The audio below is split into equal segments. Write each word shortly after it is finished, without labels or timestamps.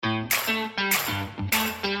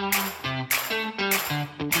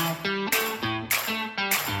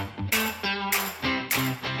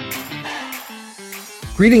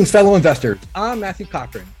Greetings, fellow investors. I'm Matthew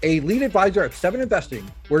Cochran, a lead advisor at 7 Investing,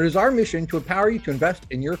 where it is our mission to empower you to invest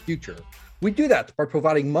in your future. We do that by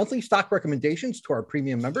providing monthly stock recommendations to our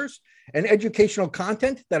premium members and educational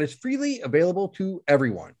content that is freely available to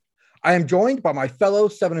everyone. I am joined by my fellow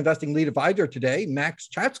 7 Investing lead advisor today, Max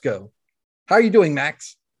Chatsko. How are you doing,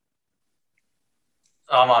 Max?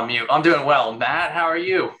 I'm on mute. I'm doing well. Matt, how are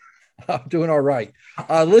you? I'm doing all right.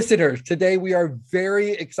 Listeners, today we are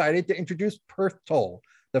very excited to introduce Perth Tolle,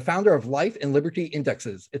 the founder of Life and Liberty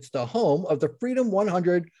Indexes. It's the home of the Freedom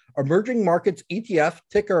 100 Emerging Markets ETF,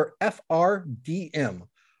 ticker FRDM,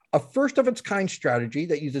 a first of its kind strategy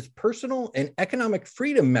that uses personal and economic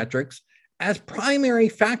freedom metrics as primary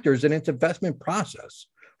factors in its investment process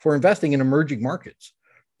for investing in emerging markets.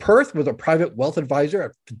 Perth was a private wealth advisor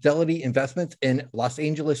at Fidelity Investments in Los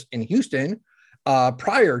Angeles and Houston,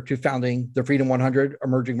 prior to founding the Freedom 100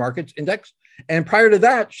 Emerging Markets Index. And prior to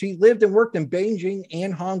that, she lived and worked in Beijing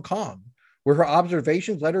and Hong Kong, where her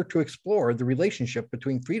observations led her to explore the relationship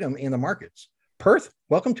between freedom and the markets. Perth,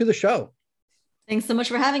 welcome to the show. Thanks so much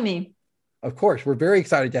for having me. Of course, we're very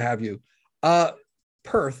excited to have you.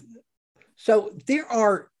 Perth, so there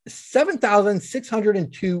are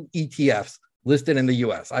 7,602 ETFs listed in the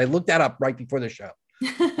US. I looked that up right before the show.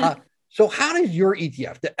 So how does your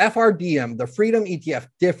ETF, the FRDM, the Freedom ETF,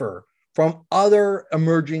 differ from other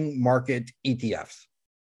emerging market ETFs?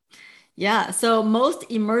 Yeah, so most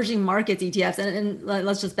emerging markets ETFs, and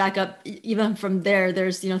let's just back up even from there,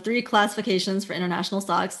 there's 3 classifications for international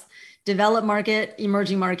stocks: developed market,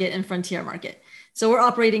 emerging market, and frontier market. So we're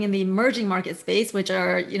operating in the emerging market space, which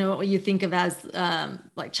are, what you think of as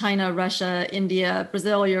like China, Russia, India,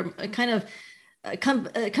 Brazil, your kind of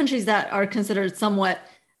countries that are considered somewhat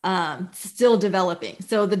still developing.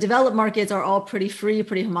 So the developed markets are all pretty free,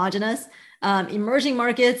 pretty homogenous. Emerging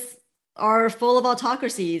markets are full of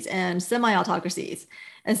autocracies and semi-autocracies.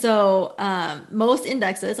 And so most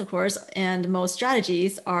indexes, of course, and most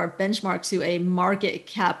strategies are benchmarked to a market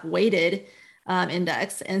cap weighted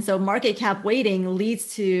index. And so market cap weighting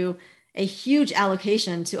leads to a huge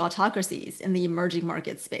allocation to autocracies in the emerging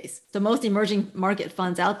market space. So most emerging market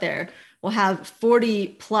funds out there will have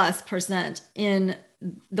 40+% in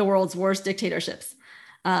the world's worst dictatorships.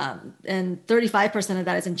 And 35% of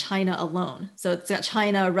that is in China alone. So it's got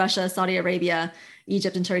China, Russia, Saudi Arabia,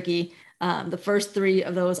 Egypt, and Turkey. The first 3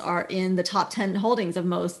 of those are in the top 10 holdings of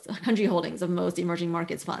most country holdings of most emerging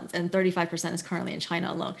markets funds. And 35% is currently in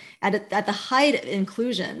China alone. At the height of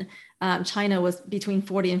inclusion, China was between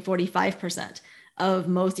 40 and 45% of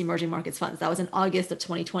most emerging markets funds. That was in August of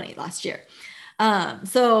 2020, last year.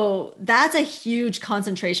 So that's a huge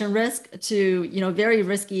concentration risk to, very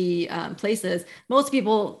risky places. Most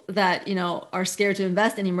people that, are scared to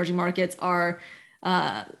invest in emerging markets are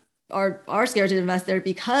scared to invest there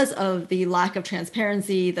because of the lack of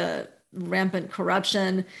transparency, the rampant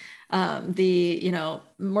corruption, the,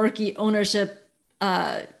 murky ownership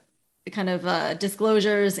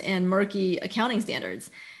disclosures and murky accounting standards.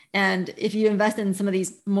 And if you invest in some of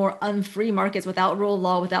these more unfree markets without rule of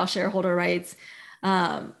law, without shareholder rights,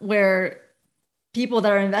 where people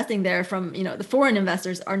that are investing there from, the foreign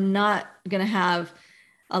investors are not going to have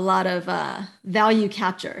a lot of value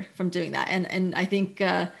capture from doing that. And I think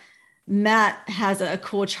Matt has a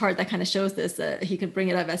cool chart that kind of shows this. He could bring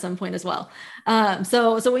it up at some point as well.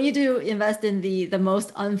 So when you do invest in the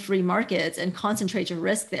most unfree markets and concentrate your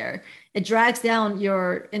risk there, it drags down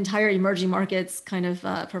your entire emerging markets kind of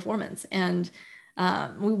performance. And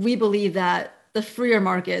we believe that the freer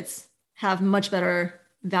markets have much better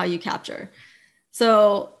value capture.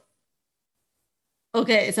 So,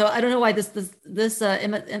 okay, so I don't know why this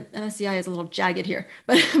MSCI is a little jagged here,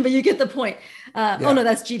 but you get the point. Yeah. Oh no,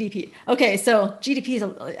 that's GDP. Okay, so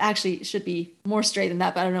GDP actually should be more straight than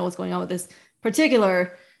that, but I don't know what's going on with this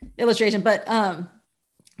particular illustration. But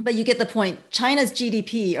you get the point. China's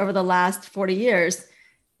GDP over the last 40 years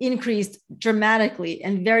increased dramatically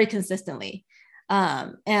and very consistently.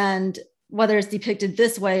 And whether it's depicted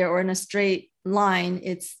this way or in a straight line,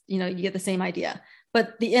 it's, you get the same idea.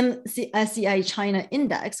 But the MSCI China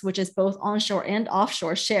index, which is both onshore and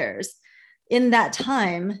offshore shares, in that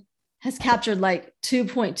time has captured like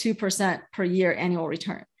 2.2% per year annual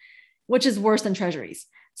return, which is worse than treasuries.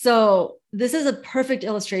 So this is a perfect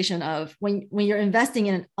illustration of when you're investing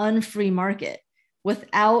in an unfree market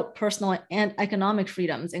without personal and economic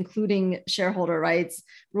freedoms, including shareholder rights,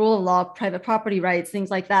 rule of law, private property rights, things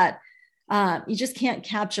like that, you just can't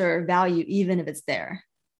capture value even if it's there.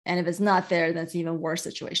 And if it's not there, then it's an even worse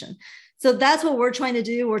situation. So that's what we're trying to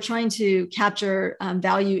do. We're trying to capture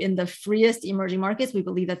value in the freest emerging markets. We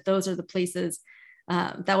believe that those are the places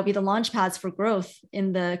that will be the launch pads for growth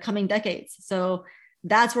in the coming decades. So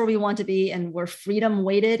that's where we want to be. And we're freedom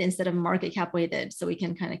weighted instead of market cap weighted. So we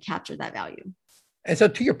can kind of capture that value. And so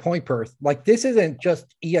to your point, Perth, like this isn't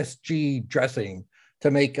just ESG dressing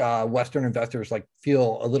to make Western investors like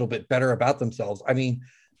feel a little bit better about themselves. I mean,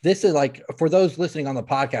 this is like, for those listening on the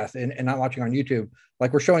podcast and not watching on YouTube,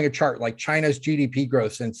 like we're showing a chart, like China's GDP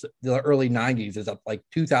growth since the early 90s is up like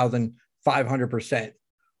 2,500%,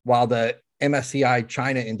 while the MSCI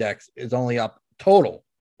China index is only up total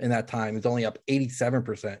in that time is only up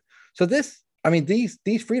 87%. So this, I mean, these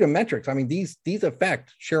freedom metrics, I mean, these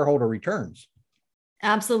affect shareholder returns.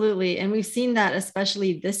 Absolutely. And we've seen that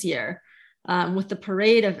especially this year with the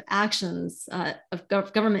parade of actions of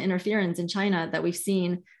government interference in China that we've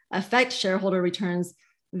seen affect shareholder returns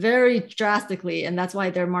very drastically. And that's why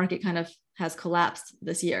their market kind of has collapsed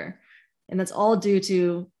this year. And that's all due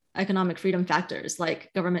to economic freedom factors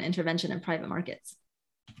like government intervention in private markets.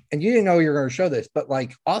 And you didn't know you were going to show this, but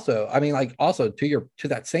like also, I mean, like also to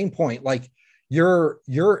that same point, like your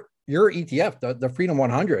ETF, the Freedom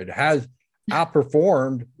 100 has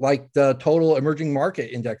outperformed like the total emerging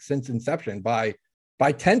market index since inception by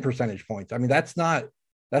 10 percentage points. I mean, that's not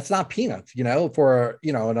peanuts, you know, for,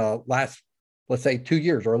 you know, in a last, let's say 2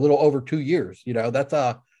 years or a little over 2 years, you know, that's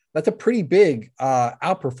a pretty big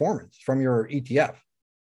outperformance from your ETF.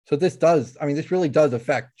 So this really does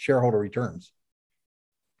affect shareholder returns.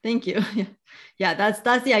 Thank you. Yeah,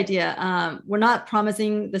 that's the idea. We're not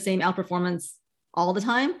promising the same outperformance all the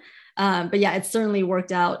time. But yeah, it's certainly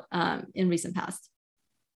worked out in recent past.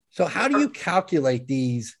 So how do you calculate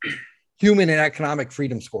these human and economic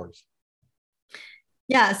freedom scores?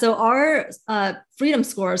 Yeah, so our freedom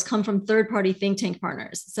scores come from third-party think tank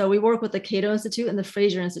partners. So we work with the Cato Institute and the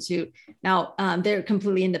Fraser Institute. Now, they're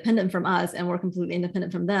completely independent from us and we're completely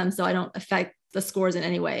independent from them. So I don't affect the scores in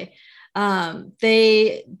any way.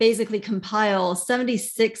 They basically compile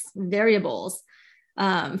 76 variables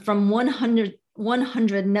from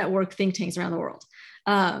 100 network think tanks around the world,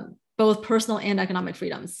 both personal and economic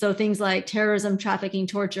freedoms. So things like terrorism, trafficking,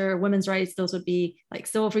 torture, women's rights, those would be like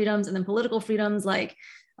civil freedoms, and then political freedoms like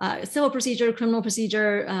civil procedure, criminal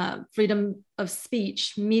procedure, freedom of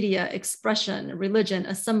speech, media, expression, religion,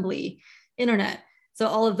 assembly, internet. So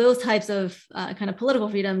all of those types of kind of political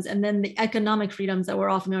freedoms, and then the economic freedoms that we're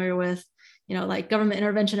all familiar with, you know, like government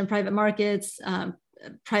intervention in private markets,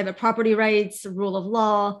 private property rights, rule of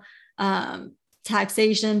law,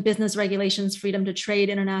 taxation, business regulations, freedom to trade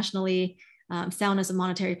internationally, soundness of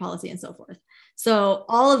monetary policy, and so forth. So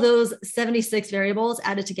all of those 76 variables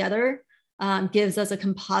added together gives us a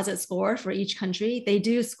composite score for each country. They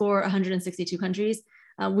do score 162 countries.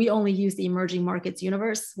 We only use the emerging markets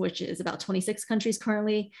universe, which is about 26 countries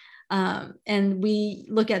currently. And we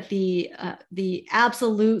look at the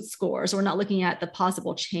absolute score. So we're not looking at the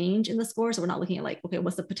possible change in the score. So we're not looking at like, okay,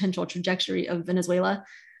 what's the potential trajectory of Venezuela?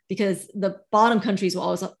 Because the bottom countries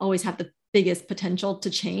will always have the biggest potential to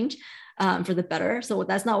change for the better. So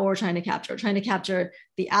that's not what we're trying to capture. We're trying to capture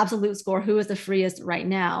the absolute score, who is the freest right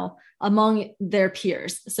now among their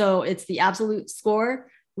peers. So it's the absolute score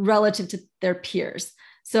relative to their peers.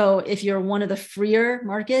 So if you're one of the freer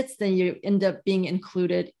markets, then you end up being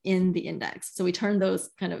included in the index. So we turn those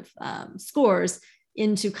kind of scores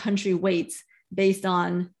into country weights based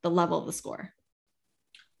on the level of the score.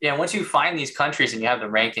 Yeah, once you find these countries and you have the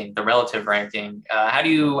ranking, the relative ranking, how do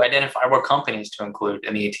you identify what companies to include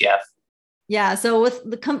in the ETF? Yeah, so with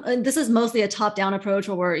this is mostly a top-down approach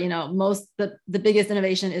where we're, you know, the biggest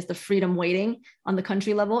innovation is the freedom weighting on the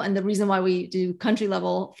country level. And the reason why we do country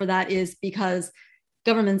level for that is because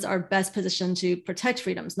governments are best positioned to protect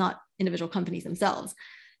freedoms, not individual companies themselves.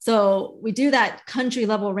 So we do that country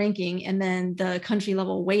level ranking and then the country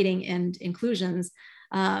level weighting and inclusions.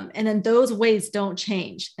 And then those weights don't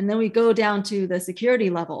change. And then we go down to the security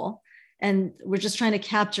level and we're just trying to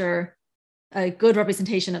capture a good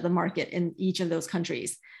representation of the market in each of those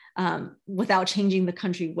countries without changing the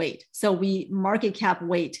country weight. So we market cap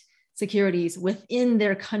weight securities within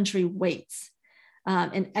their country weights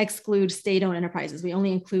and exclude state-owned enterprises. We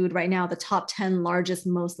only include right now the top 10 largest,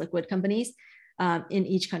 most liquid companies in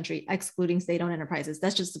each country, excluding state-owned enterprises.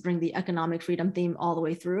 That's just to bring the economic freedom theme all the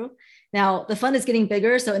way through. Now, the fund is getting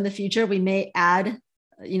bigger. So in the future, we may add,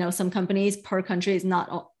 you know, some companies per country. Is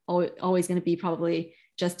not always going to be probably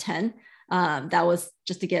just 10. That was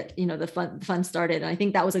just to get, you know, the fund started. And I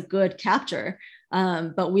think that was a good capture,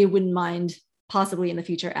 but we wouldn't mind possibly in the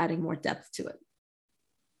future adding more depth to it.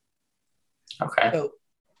 Okay.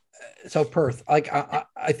 So Perth, like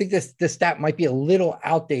I think this stat might be a little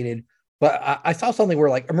outdated, but I saw something where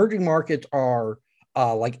like emerging markets are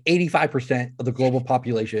like 85% of the global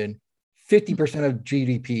population, 50% of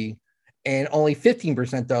GDP, and only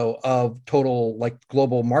 15% though of total like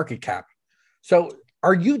global market cap. So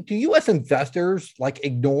do US investors like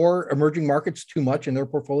ignore emerging markets too much in their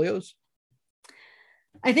portfolios?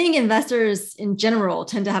 I think investors in general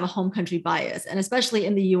tend to have a home country bias, and especially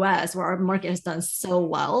in the US where our market has done so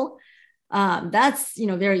well. That's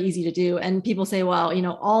very easy to do. And people say, well,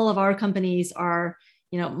 all of our companies are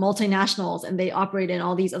multinationals and they operate in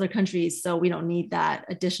all these other countries, so we don't need that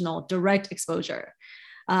additional direct exposure.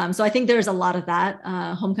 So I think there's a lot of that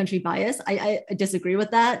home country bias. I disagree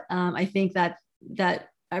with that. I think that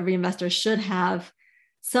every investor should have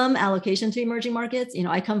some allocation to emerging markets.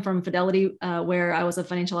 I come from Fidelity, where I was a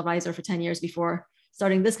financial advisor for 10 years before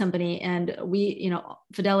starting this company. And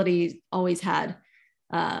Fidelity always had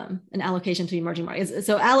an allocation to emerging markets.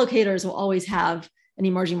 So allocators will always have an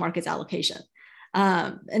emerging markets allocation.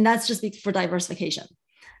 And that's just for diversification.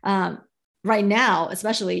 Right now,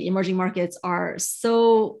 especially, emerging markets are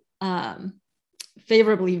so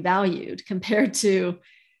favorably valued compared to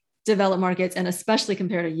developed markets, and especially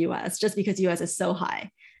compared to US, just because US is so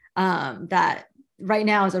high, that right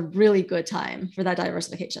now is a really good time for that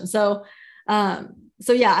diversification. So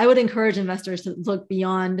yeah, I would encourage investors to look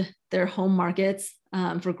beyond their home markets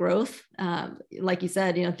for growth. Like you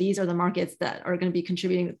said, these are the markets that are going to be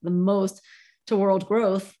contributing the most to world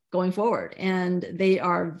growth going forward. And they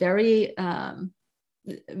are their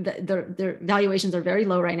valuations are very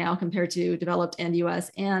low right now compared to developed and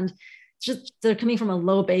US. And they're coming from a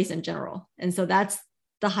low base in general. And so that's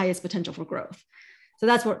the highest potential for growth. So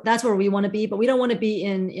that's where we want to be, but we don't want to be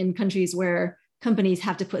in countries where companies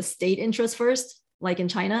have to put state interest first, like in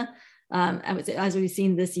China. As we've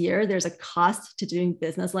seen this year, there's a cost to doing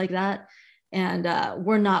business like that. And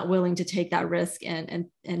we're not willing to take that risk and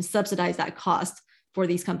subsidize that cost for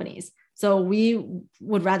these companies. So we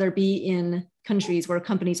would rather be in countries where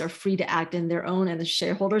companies are free to act in their own and the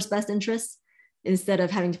shareholders' best interests, instead of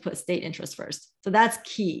having to put state interest first. So that's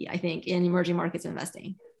key, I think, in emerging markets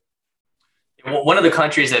investing. One of the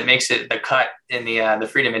countries that makes it the cut in the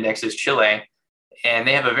Freedom Index is Chile, and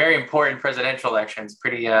they have a very important presidential election. It's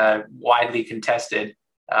pretty widely contested.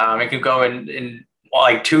 It could go in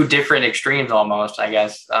like two different extremes almost, I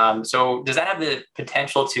guess. So does that have the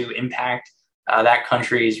potential to impact that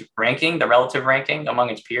country's ranking, the relative ranking among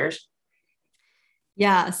its peers?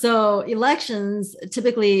 Yeah, so elections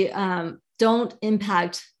typically don't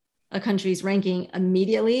impact a country's ranking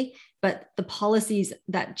immediately, but the policies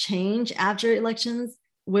that change after elections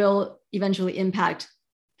will eventually impact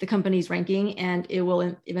the company's ranking, and it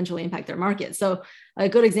will eventually impact their market. So a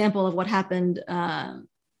good example of what happened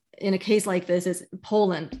in a case like this is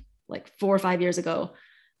Poland, like 4 or 5 years ago,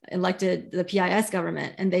 elected the PIS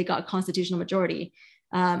government, and they got constitutional majority.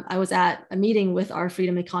 I was at a meeting with our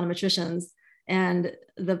freedom econometricians, and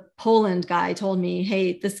the Poland guy told me,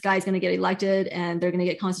 hey, this guy's going to get elected and they're going to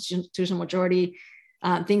get constitutional majority.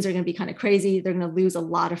 Things are going to be kind of crazy. They're going to lose a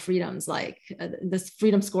lot of freedoms. Like this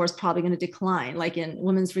freedom score is probably going to decline, like in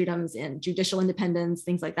women's freedoms, in judicial independence,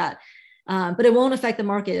 things like that. But it won't affect the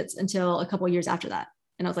markets until a couple of years after that.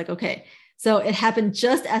 And I was like, okay. So it happened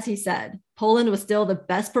just as he said. Poland was still the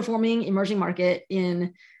best performing emerging market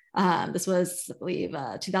in this was, I believe,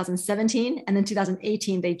 2017. And then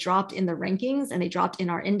 2018, they dropped in the rankings and they dropped in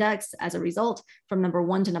our index as a result from number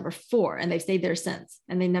 1 to number 4. And they've stayed there since.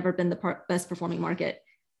 And they've never been the best performing market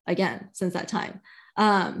again since that time.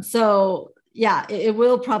 So yeah, it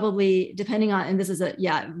will probably, depending on, and this is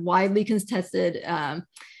widely contested,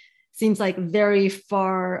 seems like very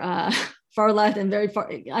far, far left and very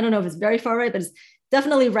far, I don't know if it's very far right, but it's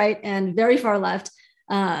definitely right and very far left.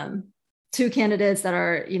 Two candidates that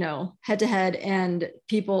are, head to head, and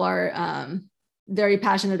people are very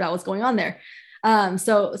passionate about what's going on there.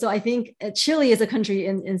 So I think Chile is a country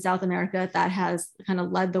in South America that has kind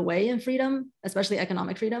of led the way in freedom, especially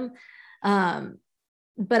economic freedom.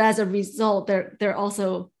 But as a result, it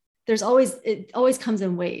always comes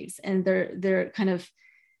in waves, and they're kind of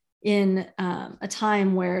in a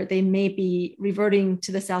time where they may be reverting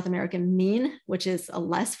to the South American mean, which is a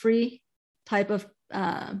less free type of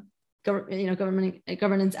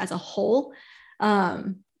governance as a whole.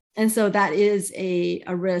 And so that is a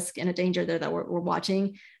risk and a danger there that we're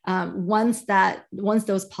watching. Once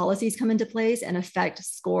those policies come into place and affect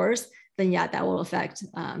scores, then yeah, that will affect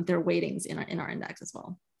their weightings in our index as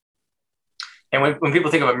well. And when people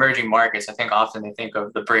think of emerging markets, I think often they think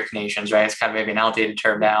of the BRIC nations, right? It's kind of maybe an outdated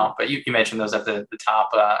term now, but you mentioned those at the top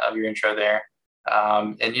of your intro there.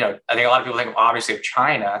 And I think a lot of people think obviously of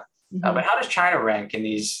China. Mm-hmm. But how does China rank in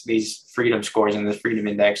these freedom scores in the freedom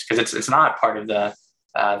index? Because it's not part of the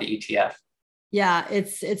ETF. Yeah,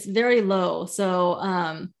 it's very low. So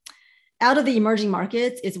out of the emerging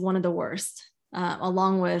markets, it's one of the worst,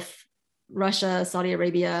 along with Russia, Saudi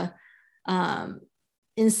Arabia.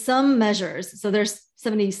 In some measures, so there's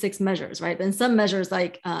 76 measures, right? But in some measures,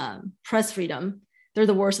 like press freedom, they're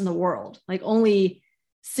the worst in the world. Like only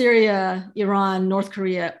Syria, Iran, North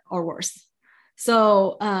Korea are worse.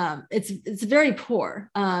 So it's very poor.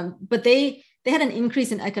 But they had an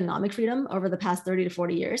increase in economic freedom over the past 30 to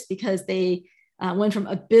 40 years because they went from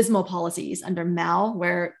abysmal policies under Mao,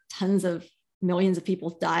 where tons of millions of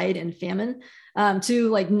people died in famine, to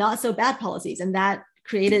like not so bad policies. And that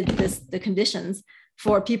created the conditions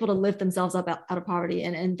for people to lift themselves up out of poverty.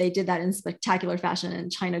 And they did that in spectacular fashion.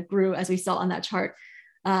 And China grew, as we saw on that chart.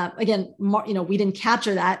 Again, we didn't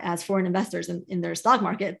capture that as foreign investors in their stock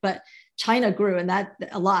market, but China grew and that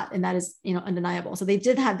a lot, and that is undeniable. So they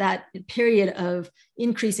did have that period of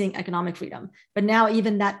increasing economic freedom, but now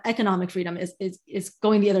even that economic freedom is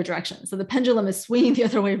going the other direction. So the pendulum is swinging the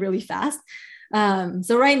other way really fast.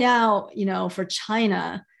 So right now, for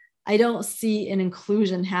China, I don't see an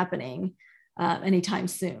inclusion happening anytime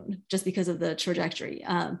soon, just because of the trajectory.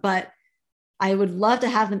 But I would love to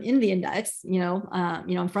have them in the index.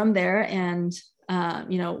 I'm from there, and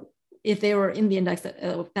if they were in the index,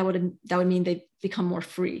 that would mean they become more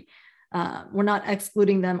free. We're not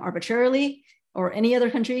excluding them arbitrarily or any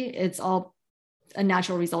other country. It's all a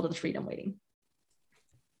natural result of the freedom weighting.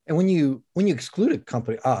 And when you exclude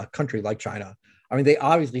a country like China, I mean, they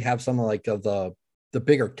obviously have some like the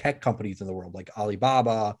bigger tech companies in the world, like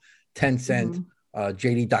Alibaba, Tencent,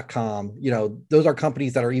 JD.com. Those are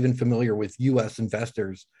companies that are even familiar with U.S.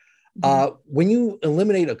 investors. When you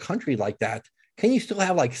eliminate a country like that, can you still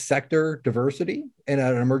have like sector diversity in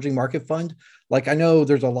an emerging market fund? Like I know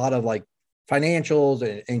there's a lot of like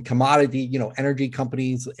financials and commodity, energy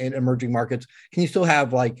companies in emerging markets. Can you still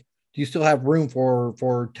have do you still have room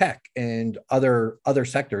for tech and other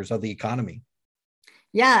sectors of the economy?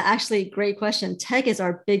 Yeah, actually, great question. Tech is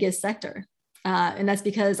our biggest sector. And that's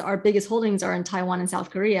because our biggest holdings are in Taiwan and South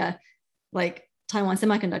Korea, like Taiwan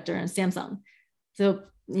Semiconductor and Samsung. So,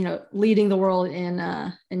 leading the world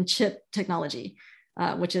in chip technology,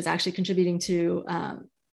 which is actually contributing to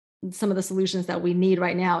some of the solutions that we need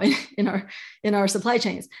right now in our supply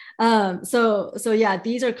chains. So yeah,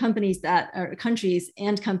 these are companies that are countries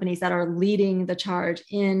and companies that are leading the charge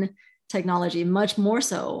in technology, much more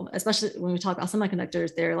so, especially when we talk about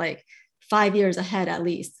semiconductors, they're like 5 years ahead at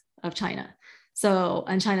least of China. So,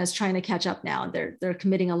 and China's trying to catch up now. They're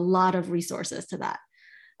committing a lot of resources to that.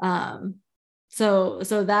 So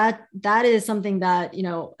that is something that,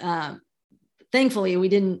 thankfully we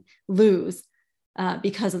didn't lose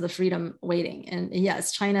because of the freedom weighting. And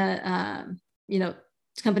yes, China,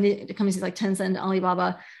 companies like Tencent,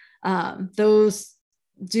 Alibaba, those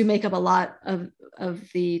do make up a lot of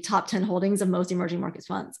the top 10 holdings of most emerging markets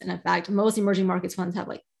funds. And in fact, most emerging markets funds have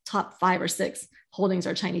like top 5 or 6 holdings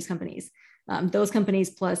are Chinese companies. Those companies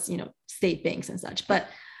plus, state banks and such. But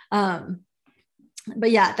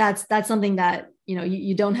yeah, that's something that,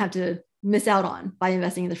 you don't have to miss out on by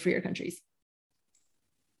investing in the freer countries.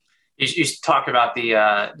 You talked about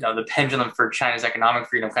the pendulum for China's economic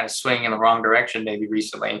freedom kind of swinging in the wrong direction maybe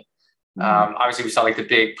recently. Obviously, we saw like the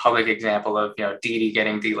big public example of Didi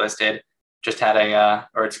getting delisted, just had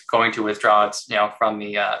or it's going to withdraw its from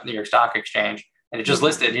the New York Stock Exchange, and it just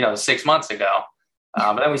listed 6 months ago.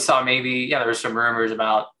 But then we saw maybe there were some rumors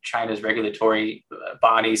about China's regulatory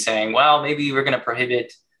body saying, well, maybe we're going to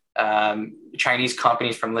prohibit Chinese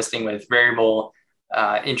companies from listing with variable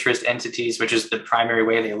interest entities, which is the primary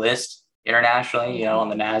way they list internationally, on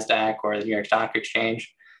the NASDAQ or the New York Stock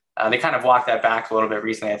Exchange. They kind of walked that back a little bit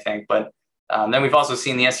recently, I think. But then we've also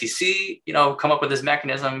seen the SEC, come up with this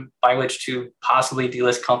mechanism by which to possibly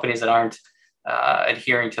delist companies that aren't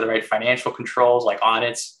adhering to the right financial controls like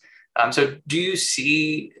audits. So do you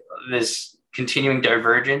see this continuing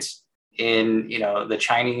divergence in, the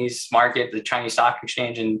Chinese market, the Chinese stock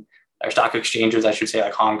exchange or stock exchanges, I should say,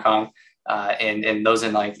 like Hong Kong, and those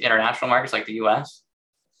in like international markets like the US?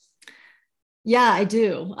 Yeah, I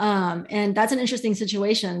do. And that's an interesting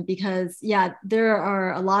situation because, there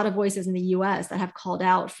are a lot of voices in the US that have called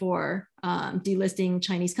out for delisting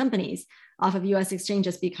Chinese companies off of US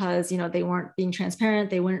exchanges because, they weren't being transparent,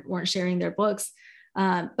 they weren't sharing their books.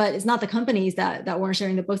 But it's not the companies that weren't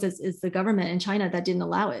sharing the books, it's the government in China that didn't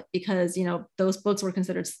allow it because, those books were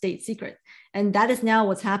considered state secret. And that is now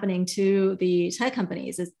what's happening to the tech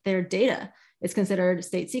companies is their data is considered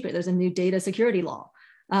state secret. There's a new data security law.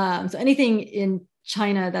 So anything in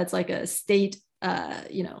China that's like a state,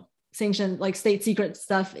 sanctioned, like state secret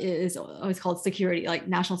stuff is always called security, like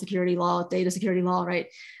national security law, data security law, right?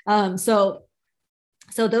 So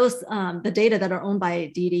So those, the data that are owned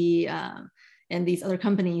by Didi and these other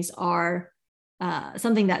companies are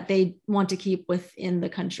something that they want to keep within the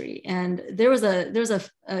country. And there's a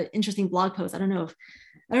interesting blog post. I don't know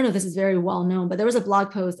if this is very well known, but there was a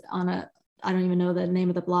blog post on I don't even know the name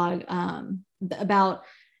of the blog, about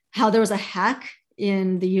how there was a hack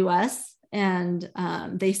in the US, and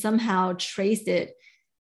they somehow traced it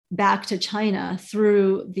back to China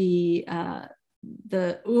through the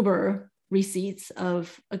Uber receipts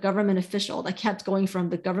of a government official that kept going from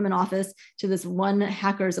the government office to this one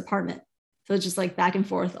hacker's apartment. So it's just like back and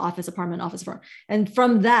forth, office, apartment, office, apartment. And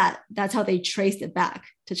from that's how they traced it back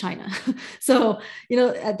to China. So,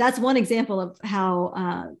 that's one example of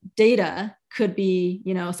how data could be,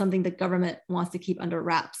 something the government wants to keep under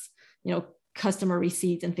wraps, customer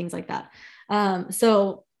receipts and things like that.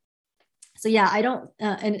 So yeah, I don't,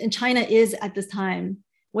 and China is at this time,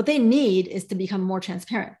 what they need is to become more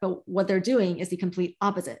transparent, but what they're doing is the complete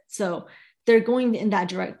opposite. So they're going in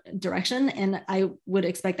that direction, and I would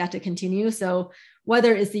expect that to continue. So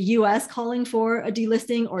whether it's the US calling for a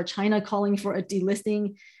delisting or China calling for a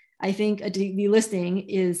delisting, I think a delisting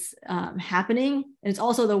is happening. And it's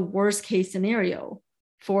also the worst case scenario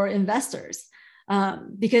for investors.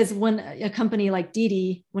 Because when a company like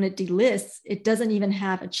Didi, when it delists, it doesn't even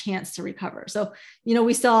have a chance to recover. So,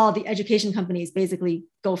 we saw the education companies basically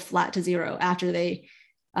go flat to zero after they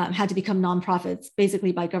had to become nonprofits,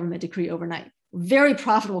 basically by government decree overnight. Very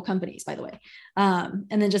profitable companies, by the way. And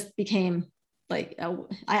then just became like,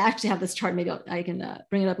 I actually have this chart, maybe I can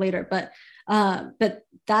bring it up later, but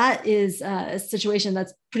that is a situation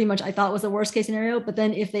that's pretty much, I thought was the worst case scenario. But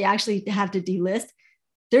then if they actually have to delist,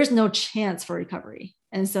 there's no chance for recovery.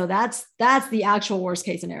 And so that's the actual worst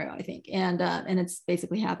case scenario, I think. And it's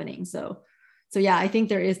basically happening. So yeah, I think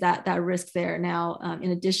there is that risk there now,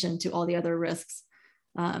 in addition to all the other risks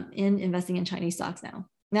in investing in Chinese stocks now.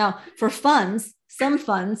 Now, for funds, some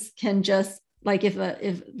funds can just, like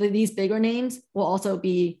if these bigger names will also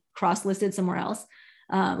be cross-listed somewhere else,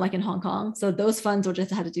 like in Hong Kong. So those funds will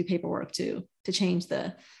just have to do paperwork to change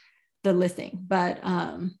the listing. But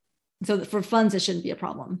so for funds, it shouldn't be a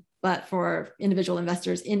problem. But for individual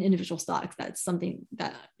investors in individual stocks, that's something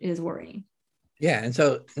that is worrying. Yeah. And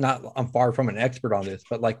so I'm far from an expert on this,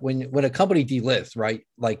 but like when a company delists, right?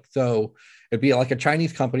 Like, so it'd be like a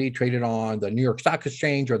Chinese company traded on the New York Stock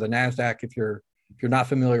Exchange or the NASDAQ. If you're not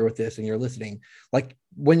familiar with this and you're listening, like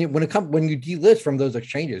when you delist from those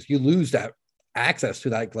exchanges, you lose that access to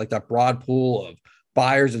that, like that broad pool of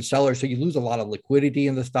buyers and sellers. So you lose a lot of liquidity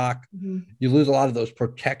in the stock. Mm-hmm. You lose a lot of those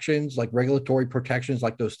protections, like regulatory protections,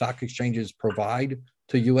 like those stock exchanges provide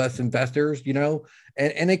to US investors,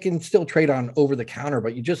 and it can still trade on over the counter,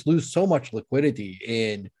 but you just lose so much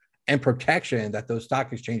liquidity and protection that those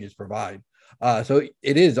stock exchanges provide. So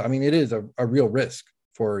it is a real risk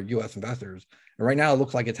for US investors. And right now it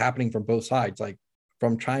looks like it's happening from both sides, like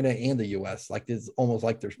from China and the US, like it's almost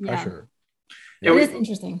like there's pressure. Yeah. It is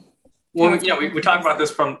interesting. Well, we talk about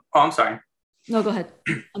this from, I'm sorry. No, go ahead.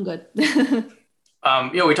 I'm good.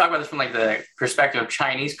 We talk about this from like the perspective of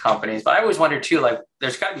Chinese companies, but I always wonder too, like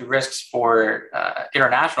there's got to be risks for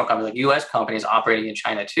international companies, like US companies operating in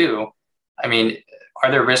China too. I mean,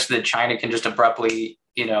 are there risks that China can just abruptly,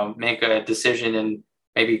 make a decision and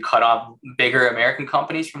maybe cut off bigger American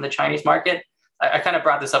companies from the Chinese market? I kind of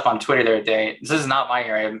brought this up on Twitter the other day. This is not my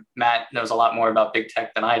area. Matt knows a lot more about big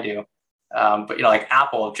tech than I do. But like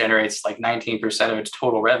Apple generates like 19% of its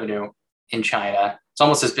total revenue in China. It's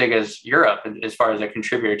almost as big as Europe as far as a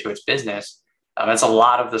contributor to its business. That's a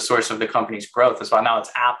lot of the source of the company's growth. That's why now it's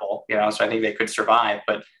Apple, so I think they could survive.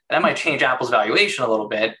 But that might change Apple's valuation a little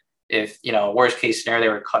bit if, worst case scenario, they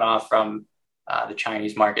were cut off from the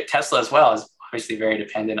Chinese market. Tesla as well is obviously very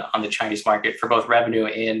dependent on the Chinese market for both revenue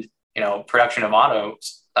and, production of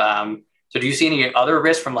autos. So do you see any other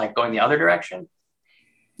risk from like going the other direction?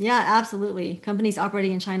 Yeah, absolutely. Companies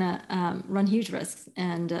operating in China run huge risks,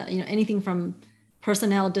 and anything from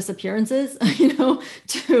personnel disappearances,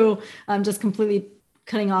 to just completely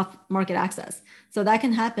cutting off market access. So that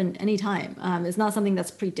can happen anytime. It's not something that's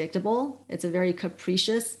predictable. It's a very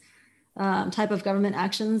capricious type of government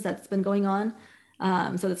actions that's been going on.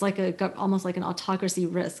 So it's like almost like an autocracy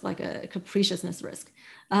risk, like a capriciousness risk.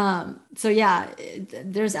 So yeah,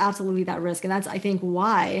 there's absolutely that risk, and that's I think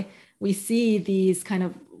why we see these kind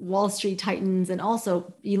of Wall Street titans and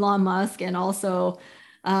also Elon Musk and also,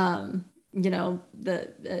 the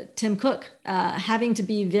Tim Cook having to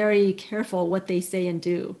be very careful what they say and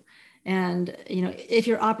do. And, if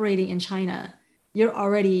you're operating in China, you're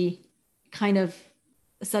already kind of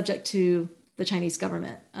subject to the Chinese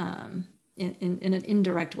government in an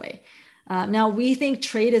indirect way. Now we think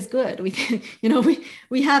trade is good. We think,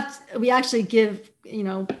 we actually give,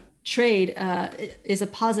 trade is a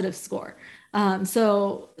positive score.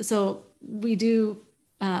 So we do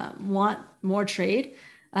want more trade.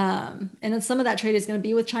 And then some of that trade is going to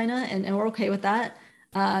be with China, and we're okay with that.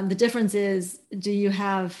 The difference is, do you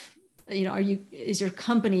have, is your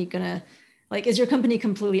company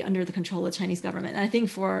completely under the control of the Chinese government? And I think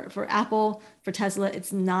for Apple, for Tesla,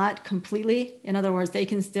 it's not completely. In other words, they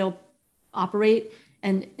can still operate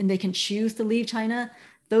and they can choose to leave China.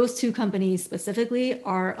 Those two companies specifically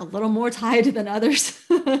are a little more tied than others.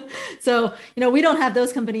 So, we don't have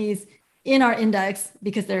those companies in our index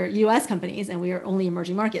because they're US companies and we are only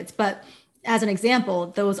emerging markets. But as an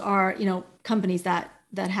example, those are, companies that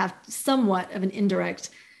have somewhat of an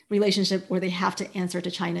indirect relationship where they have to answer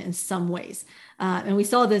to China in some ways. And we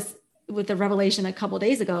saw this with the revelation a couple of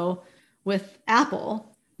days ago with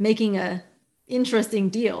Apple making a interesting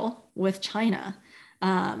deal with China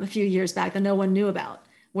a few years back that no one knew about,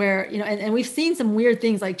 where, and we've seen some weird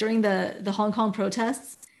things like during the Hong Kong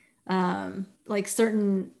protests, like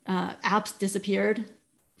certain apps disappeared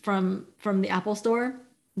from the Apple store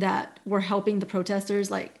that were helping the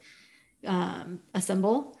protesters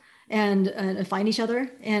assemble and find each other,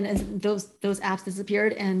 and those apps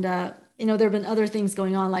disappeared. And there have been other things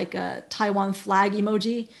going on, like Taiwan flag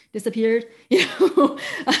emoji disappeared.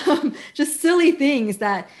 Just silly things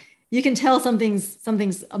that you can tell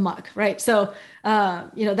something's amok, right? So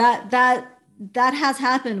that has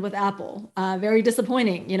happened with Apple. Very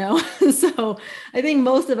disappointing, So I think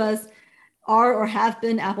most of us are or have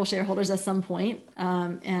been Apple shareholders at some point.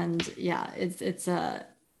 And yeah, that's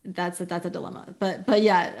a dilemma. But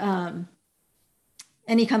yeah,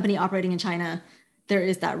 any company operating in China, there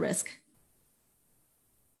is that risk.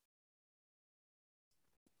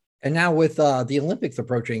 And now with the Olympics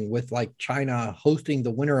approaching, with China hosting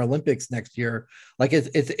the Winter Olympics next year,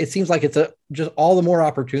 it seems like it's just all the more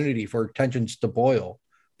opportunity for tensions to boil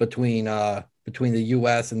between the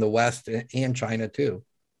U.S. and the West and China too.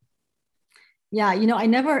 Yeah, I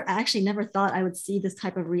never thought I would see this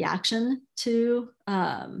type of reaction to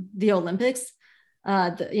the Olympics.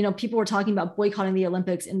 People were talking about boycotting the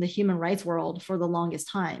Olympics in the human rights world for the longest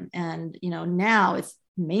time, and now it's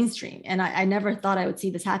mainstream. And I never thought I would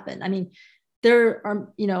see this happen. I mean, there are,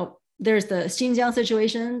 there's the Xinjiang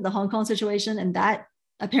situation, the Hong Kong situation, and that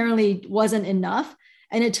apparently wasn't enough.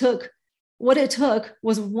 And what it took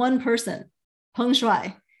was one person, Peng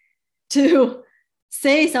Shuai, to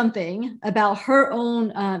say something about her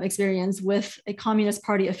own experience with a Communist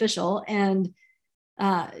Party official. And,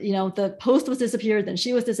 the post was disappeared, then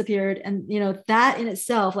she was disappeared. And, that in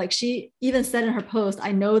itself, she even said in her post,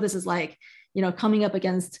 I know this is coming up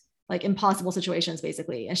against impossible situations,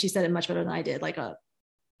 basically. And she said it much better than I did, like a,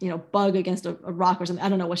 bug against a rock or something. I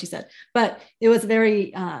don't know what she said, but it was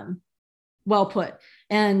very well put.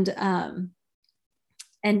 And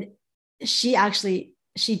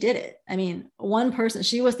she did it. I mean, one person,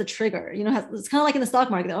 she was the trigger, it's kind of like in the stock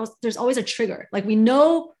market. There's always a trigger. We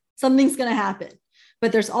know something's going to happen,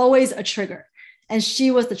 but there's always a trigger. And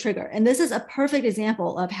she was the trigger. And this is a perfect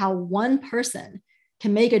example of how one person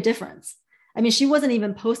can make a difference. I mean, she wasn't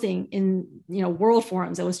even posting in, world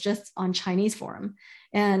forums. It was just on Chinese forum.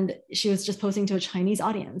 And she was just posting to a Chinese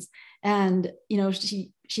audience. And,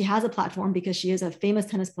 she has a platform because she is a famous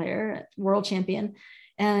tennis player, world champion.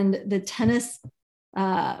 And the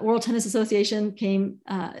World Tennis Association came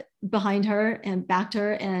behind her and backed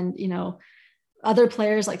her. And, other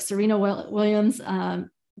players like Serena Williams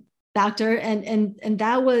backed her. And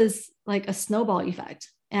that was like a snowball effect.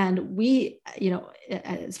 And we,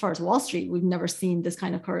 as far as Wall Street, we've never seen this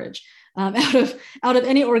kind of courage out of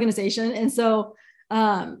any organization. And so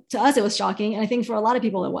to us, it was shocking. And I think for a lot of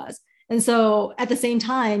people, it was. And so at the same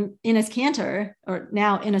time, Enes Kanter, or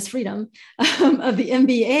now Enes Freedom of the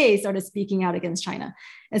NBA, started speaking out against China.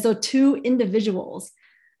 And so two individuals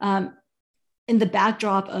in the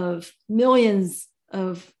backdrop of millions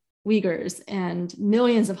of Uyghurs and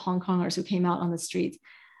millions of Hong Kongers who came out on the streets,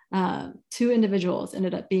 two individuals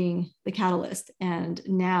ended up being the catalyst. And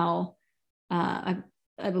now I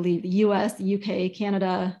believe the US, the UK,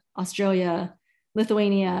 Canada, Australia,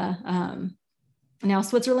 Lithuania, now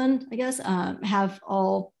Switzerland, I guess, have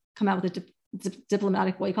all come out with a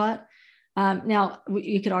diplomatic boycott. Now,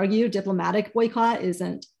 you could argue diplomatic boycott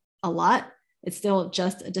isn't a lot. It's still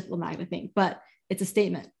just a diplomatic thing, but it's a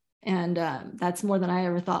statement. And that's more than I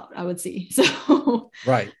ever thought I would see. So,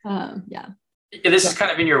 right. Yeah, this is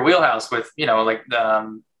kind of in your wheelhouse with,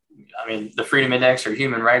 the Freedom Index or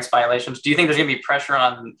human rights violations. Do you think there's going to be pressure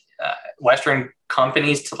on Western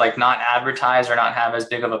companies to not advertise or not have as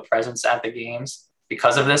big of a presence at the games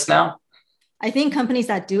because of this now? I think companies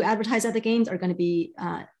that do advertise at the games are going to be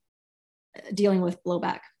dealing with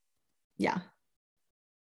blowback. Yeah.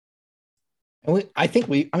 And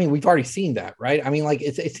we've already seen that, right? I mean, like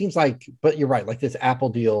it seems like, but you're right, like this Apple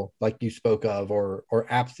deal, like you spoke of, or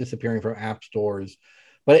apps disappearing from app stores,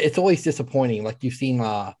 but it's always disappointing. Like you've seen,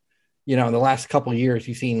 in the last couple of years,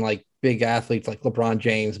 you've seen like big athletes like LeBron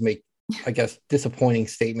James make, I guess, disappointing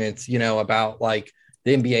statements, about like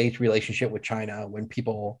the NBA's relationship with China when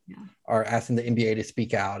people are asking the NBA to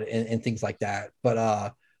speak out and things like that.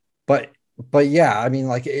 But yeah, I mean,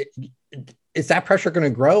 like is that pressure going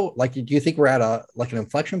to grow? Like, do you think we're at an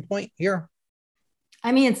inflection point here?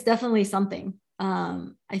 I mean, it's definitely something.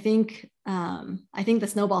 I think the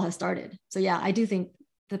snowball has started. So yeah, I do think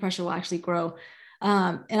the pressure will actually grow.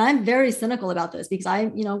 And I'm very cynical about this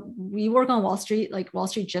because we work on Wall Street. Like Wall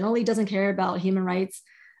Street generally doesn't care about human rights.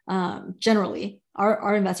 Generally,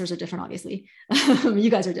 our investors are different, obviously. You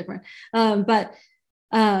guys are different. But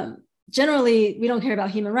generally, we don't care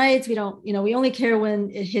about human rights. We don't, we only care when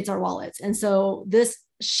it hits our wallets. And so this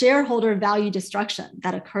shareholder value destruction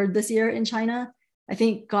that occurred this year in China, I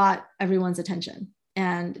think got everyone's attention.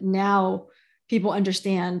 And now people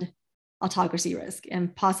understand autocracy risk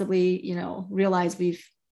and possibly, realize we've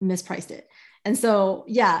mispriced it. And so,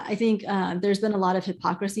 yeah, I think there's been a lot of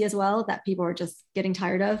hypocrisy as well that people are just getting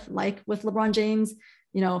tired of, like with LeBron James,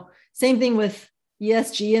 same thing with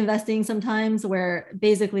ESG investing sometimes, where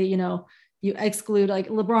basically, you exclude, like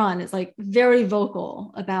LeBron is like very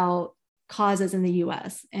vocal about causes in the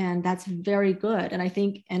US, and that's very good. And I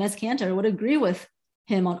think Enes Kanter would agree with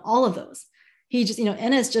him on all of those. He just,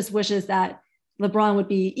 Enes just wishes that LeBron would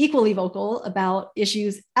be equally vocal about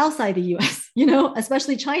issues outside the US,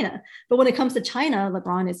 especially China. But when it comes to China,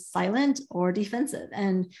 LeBron is silent or defensive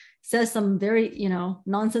and says some very,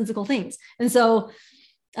 nonsensical things. And so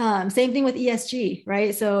same thing with ESG,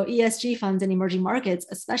 right? So ESG funds in emerging markets,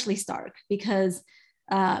 especially stark, because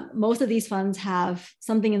most of these funds have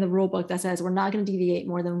something in the rule book that says we're not going to deviate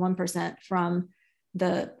more than 1% from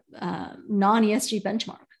the non-ESG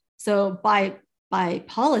benchmark. So by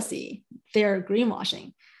policy, they're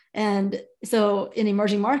greenwashing. And so in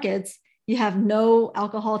emerging markets, you have no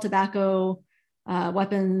alcohol, tobacco,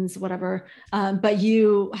 weapons, whatever, but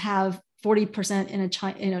you have 40%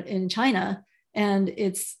 in China. And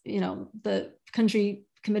it's, the country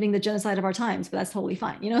committing the genocide of our times, but that's totally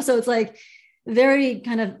fine. So it's like very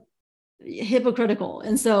kind of hypocritical.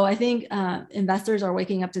 And so I think investors are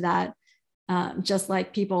waking up to that, just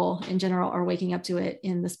like people in general are waking up to it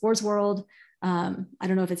in the sports world. I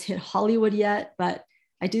don't know if it's hit Hollywood yet, but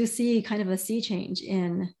I do see kind of a sea change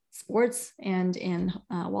in sports and in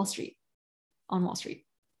Wall Street.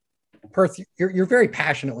 Perth, you're very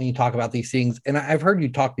passionate when you talk about these things, and I've heard you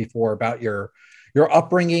talk before about your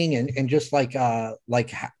upbringing and just like how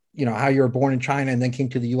you were born in China and then came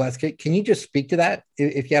to the U.S. Can you just speak to that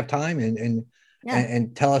if you have time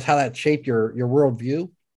and tell us how that shaped your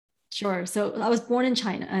worldview? Sure. So I was born in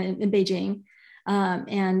China, in Beijing,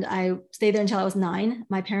 and I stayed there until I was 9.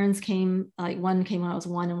 My parents came, one came when I was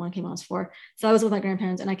 1 and one came when I was 4. So I was with my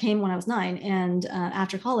grandparents, and I came when I was 9. And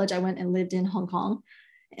after college, I went and lived in Hong Kong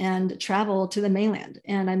and traveled to the mainland.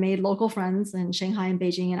 And I made local friends in Shanghai and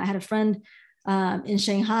Beijing. And I had a friend in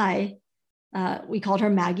Shanghai. We called her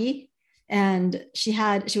Maggie. And she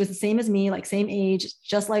was the same as me, like same age,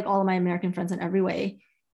 just like all of my American friends in every way.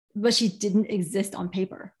 But she didn't exist on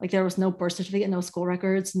paper. Like there was no birth certificate, no school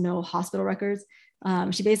records, no hospital records.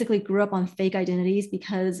 She basically grew up on fake identities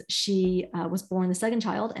because she was born the second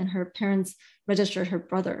child and her parents registered her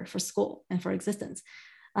brother for school and for existence.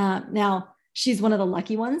 Now, she's one of the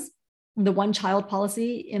lucky ones. The one child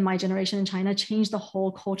policy in my generation in China changed the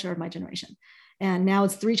whole culture of my generation. And now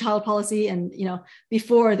it's 3-child policy. And,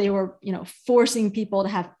 before they were, forcing people to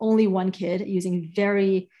have only one kid using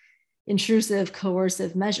very intrusive,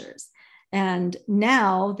 coercive measures. And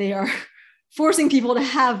now they are forcing people to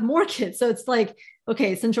have more kids. So it's like,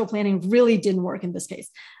 okay, central planning really didn't work in this case.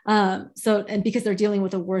 And because they're dealing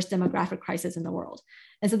with the worst demographic crisis in the world.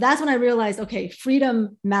 And so that's when I realized, okay,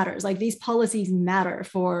 freedom matters. Like these policies matter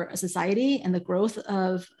for a society and the growth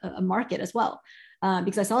of a market as well.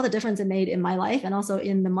 Because I saw the difference it made in my life and also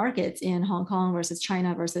in the markets in Hong Kong versus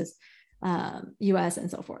China versus US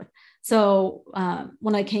and so forth. So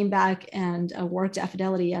when I came back and worked at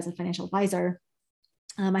Fidelity as a financial advisor,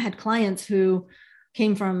 I had clients who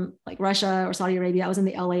came from like Russia or Saudi Arabia. I was in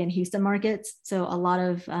the LA and Houston markets. So a lot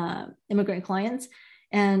of immigrant clients.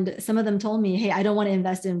 And some of them told me, hey, I don't want to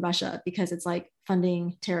invest in Russia because it's like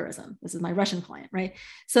funding terrorism. This is my Russian client, right?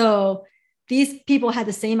 So these people had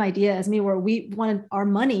the same idea as me, where we wanted our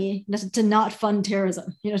money to not fund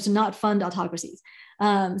terrorism, to not fund autocracies.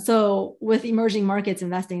 So with emerging markets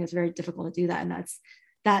investing, it's very difficult to do that. And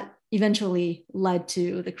that eventually led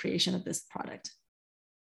to the creation of this product.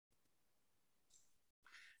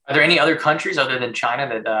 Are there any other countries other than China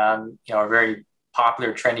that are very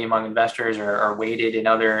popular, trendy among investors, or weighted in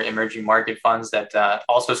other emerging market funds that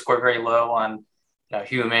also score very low on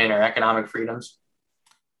human or economic freedoms?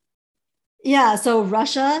 Yeah, so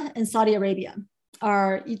Russia and Saudi Arabia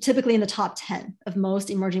are typically in the top 10 of most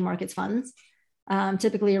emerging markets funds,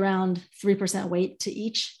 typically around 3% weight to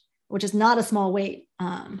each, which is not a small weight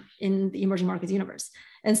in the emerging markets universe.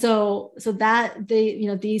 And so that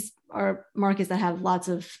these are markets that have lots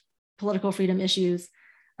of political freedom issues.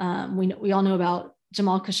 We all know about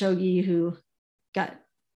Jamal Khashoggi, who got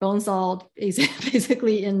bone sawed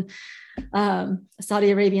basically in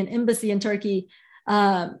Saudi Arabian embassy in Turkey.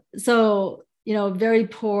 Very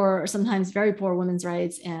poor, sometimes very poor women's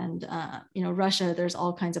rights. And, Russia, there's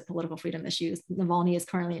all kinds of political freedom issues. Navalny is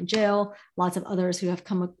currently in jail. Lots of others who have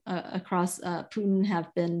come across Putin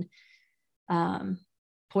have been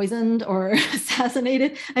poisoned or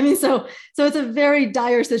assassinated. I mean, so it's a very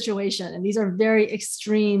dire situation. And these are very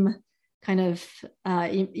extreme kind of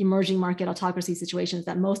emerging market autocracy situations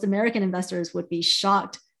that most American investors would be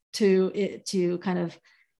shocked to kind of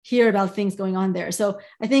hear about things going on there. So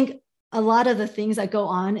I think a lot of the things that go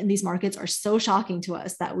on in these markets are so shocking to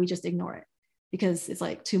us that we just ignore it because it's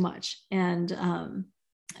like too much. And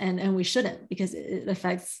we shouldn't, because it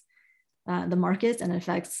affects the markets and it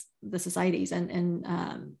affects the societies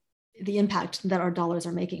and the impact that our dollars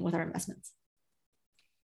are making with our investments.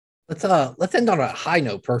 Let's end on a high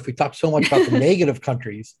note, Perth. We talked so much about the negative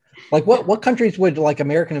countries. Like what countries would like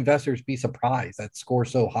American investors be surprised that score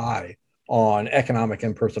so high on economic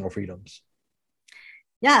and personal freedoms?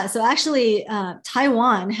 Yeah, so actually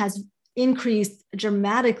Taiwan has increased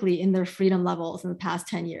dramatically in their freedom levels in the past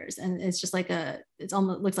 10 years. And it's just like it's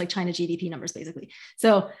almost looks like China GDP numbers basically.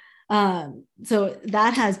 So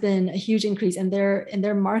that has been a huge increase, and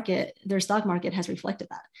their market, their stock market has reflected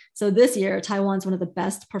that. So this year, Taiwan's one of the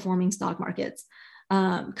best performing stock markets.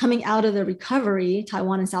 Coming out of the recovery,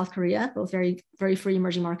 Taiwan and South Korea, both very, very free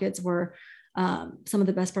emerging markets, were some of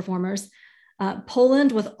the best performers.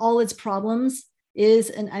 Poland, with all its problems, is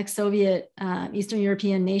an ex-Soviet Eastern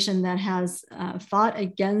European nation that has fought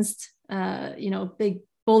against, big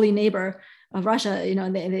bully neighbor of Russia.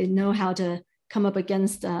 And they know how to come up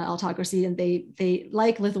against autocracy, and they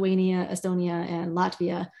like Lithuania, Estonia, and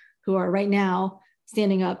Latvia, who are right now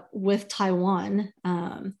standing up with Taiwan.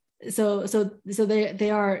 So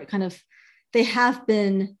they are kind of, they have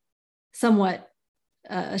been somewhat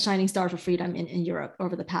a shining star for freedom in Europe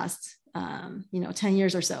over the past 10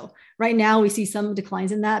 years or so. Right now we see some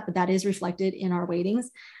declines in that, but that is reflected in our weightings.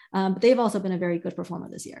 But they've also been a very good performer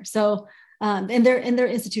this year. So and their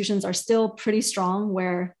institutions are still pretty strong,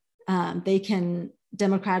 where they can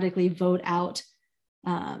democratically vote out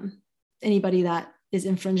anybody that is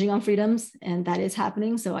infringing on freedoms, and that is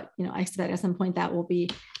happening. So I expect at some point that will be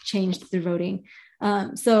changed through voting.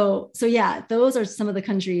 So yeah, those are some of the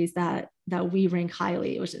countries that we rank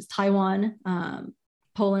highly, which is Taiwan,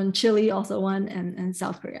 Poland, Chile also one, and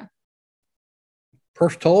South Korea.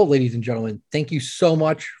 Perth Tolle, ladies and gentlemen, thank you so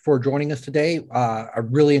much for joining us today. I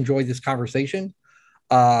really enjoyed this conversation.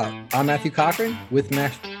 I'm Matthew Cochran with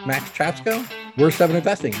Max Chapsco. We're Seven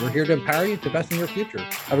Investing. We're here to empower you to invest in your future.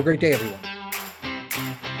 Have a great day, everyone.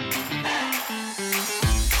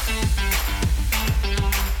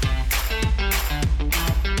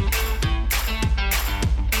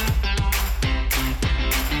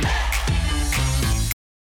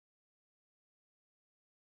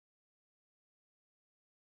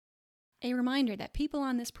 A reminder that people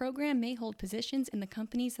on this program may hold positions in the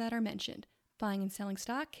companies that are mentioned. Buying and selling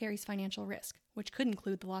stock carries financial risk, which could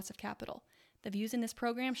include the loss of capital. The views in this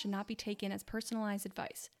program should not be taken as personalized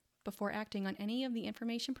advice. Before acting on any of the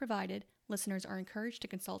information provided, listeners are encouraged to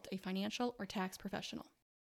consult a financial or tax professional.